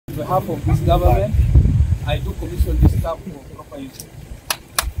behalf of this government, I do commission this staff for proper use.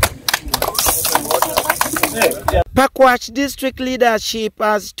 Pakwach district leadership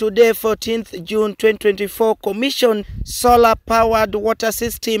has today, 14th June 2024, commissioned solar-powered water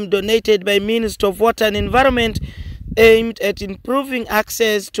system donated by Minister of Water and Environment aimed at improving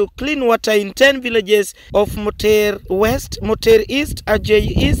access to clean water in 10 villages of Mutir West, Mutir East, Ajay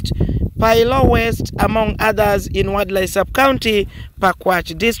East, Pailo West, among others in Wadlai Sub-County,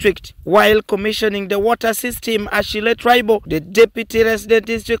 Pakwach district. While commissioning the water system, Ashile Tribal, the Deputy Resident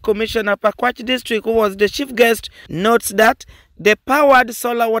District Commissioner Pakwach district, who was the chief guest, notes that the powered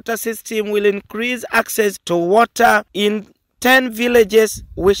solar water system will increase access to water in 10 villages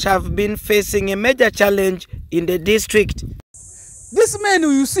which have been facing a major challenge in the district. This men who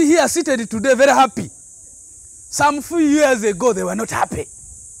you see here seated today very happy. Some few years ago they were not happy.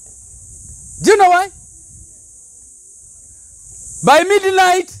 Do you know why? By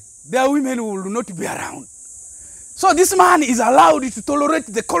midnight, their women will not be around. So this man is allowed to tolerate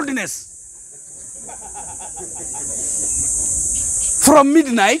the coldness from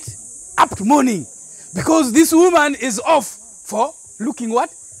midnight up to morning, because this woman is off for looking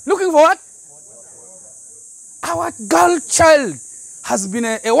what? Looking for what? Our girl child has been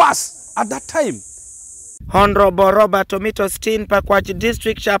a worse at that time. Honorable Robert Omitostin, Pakwach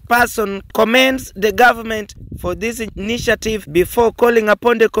district chairperson, commends the government for this initiative before calling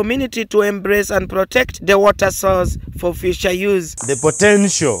upon the community to embrace and protect the water source for future use. The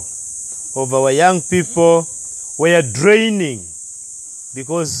potential of our young people were draining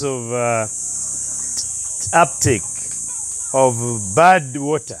because of uptake of bad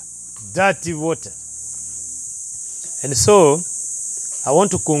water, dirty water. And so I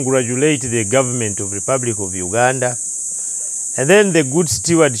want to congratulate the government of Republic of Uganda and then the good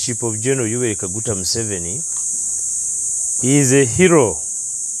stewardship of General Yoweri Kaguta Museveni. He is a hero,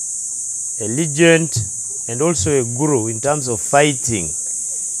 a legend, and also a guru in terms of fighting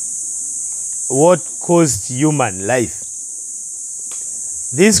what caused human life.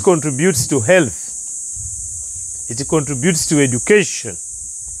 This contributes to health. It contributes to education.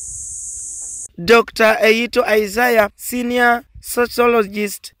 Dr. Eito Isaiah, senior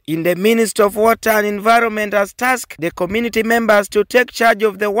sociologist in the Ministry of Water and Environment, has tasked the community members to take charge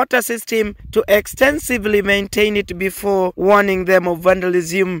of the water system to extensively maintain it before warning them of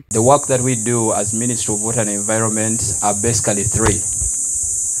vandalism. The work that we do as Ministry of Water and Environment are basically three.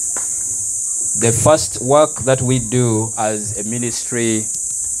 The first work that we do as a ministry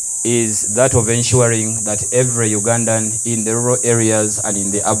is that of ensuring that every Ugandan in the rural areas and in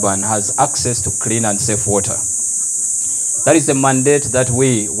the urban has access to clean and safe water. That is the mandate that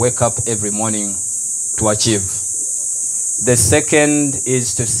we wake up every morning to achieve. The second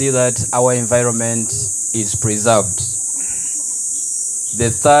is to see that our environment is preserved. The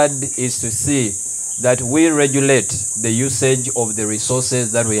third is to see that we regulate the usage of the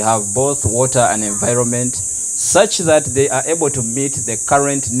resources that we have, both water and environment, such that they are able to meet the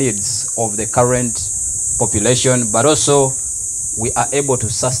current needs of the current population, but also we are able to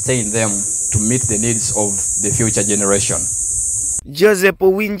sustain them to meet the needs of the future generation. Joseph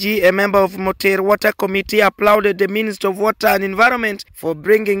Owinji, a member of Mutir Water Committee, applauded the Minister of Water and Environment for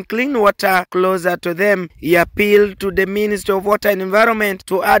bringing clean water closer to them. He appealed to the Minister of Water and Environment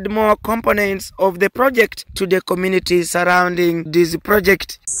to add more components of the project to the community surrounding this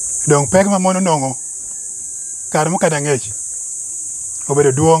project. Dong pek ma mono nongo kar mo kadangech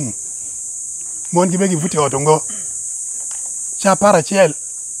obedo duong mon gi begi futi otongo cha para chiel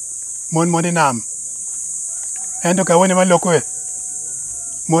mon mondi nam endo ka woni malokwe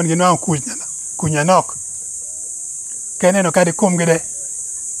mon gi no kunya nok keneno kadi kum gide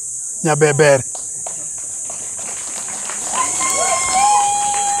nya beber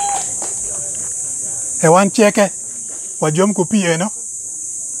e wan cheke wajom ku pie no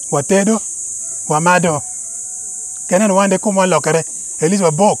watedo wamado keneno wande kuma lokere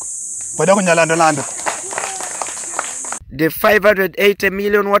elizwa bok wadako nyalando lando. The 580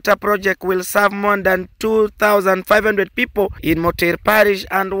 million water project will serve more than 2,500 people in Mutir Parish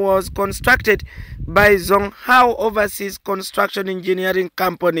and was constructed by Zonghao Overseas Construction Engineering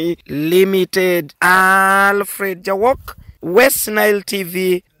Company Limited. Alfred Jawok, West Nile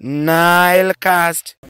TV, Nilecast.